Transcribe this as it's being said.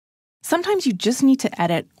Sometimes you just need to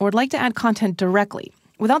edit or would like to add content directly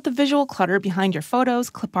without the visual clutter behind your photos,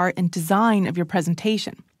 clip art, and design of your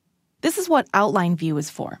presentation. This is what Outline View is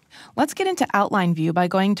for. Let's get into Outline View by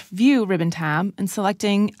going to View ribbon tab and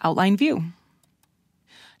selecting Outline View.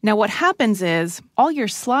 Now what happens is all your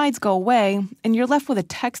slides go away and you're left with a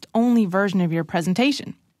text-only version of your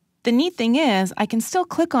presentation. The neat thing is I can still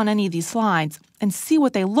click on any of these slides and see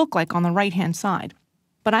what they look like on the right-hand side.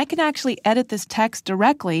 But I can actually edit this text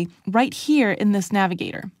directly right here in this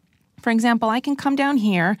navigator. For example, I can come down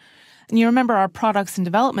here, and you remember our products and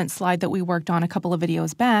development slide that we worked on a couple of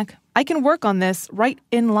videos back. I can work on this right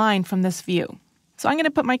in line from this view. So I'm going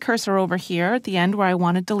to put my cursor over here at the end where I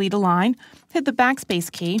want to delete a line, hit the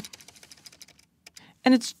backspace key,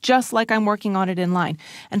 and it's just like I'm working on it in line.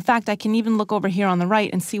 In fact, I can even look over here on the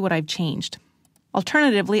right and see what I've changed.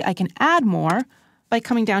 Alternatively, I can add more by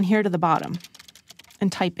coming down here to the bottom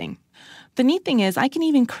and typing. The neat thing is I can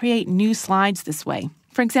even create new slides this way.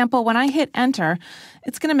 For example, when I hit enter,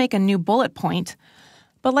 it's going to make a new bullet point.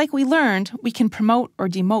 But like we learned, we can promote or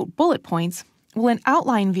demote bullet points. Well, in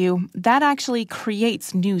Outline View, that actually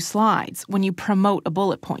creates new slides when you promote a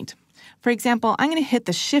bullet point. For example, I'm going to hit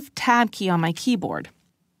the Shift-Tab key on my keyboard.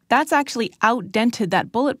 That's actually outdented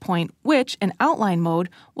that bullet point, which in outline mode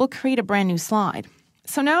will create a brand new slide.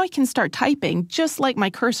 So now I can start typing just like my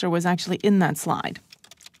cursor was actually in that slide.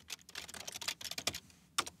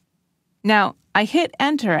 Now, I hit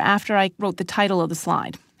enter after I wrote the title of the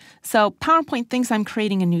slide. So PowerPoint thinks I'm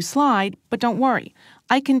creating a new slide, but don't worry.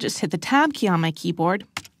 I can just hit the Tab key on my keyboard,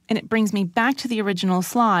 and it brings me back to the original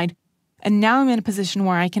slide. And now I'm in a position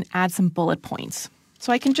where I can add some bullet points.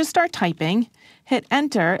 So I can just start typing, hit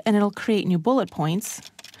enter, and it'll create new bullet points.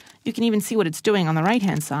 You can even see what it's doing on the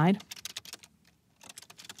right-hand side.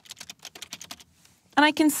 And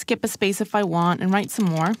I can skip a space if I want and write some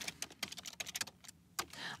more.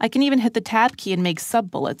 I can even hit the Tab key and make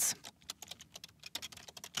sub-bullets.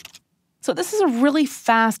 So this is a really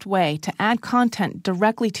fast way to add content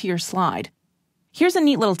directly to your slide. Here's a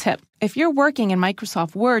neat little tip. If you're working in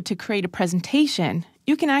Microsoft Word to create a presentation,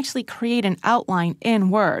 you can actually create an outline in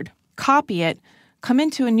Word, copy it, come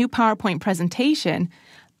into a new PowerPoint presentation,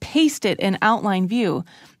 paste it in Outline View,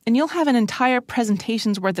 and you'll have an entire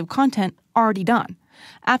presentation's worth of content already done.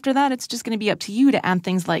 After that, it's just going to be up to you to add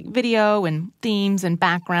things like video and themes and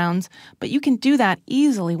backgrounds, but you can do that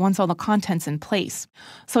easily once all the content's in place.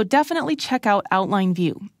 So definitely check out Outline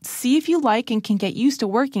View. See if you like and can get used to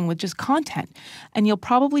working with just content, and you'll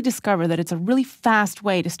probably discover that it's a really fast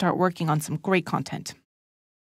way to start working on some great content.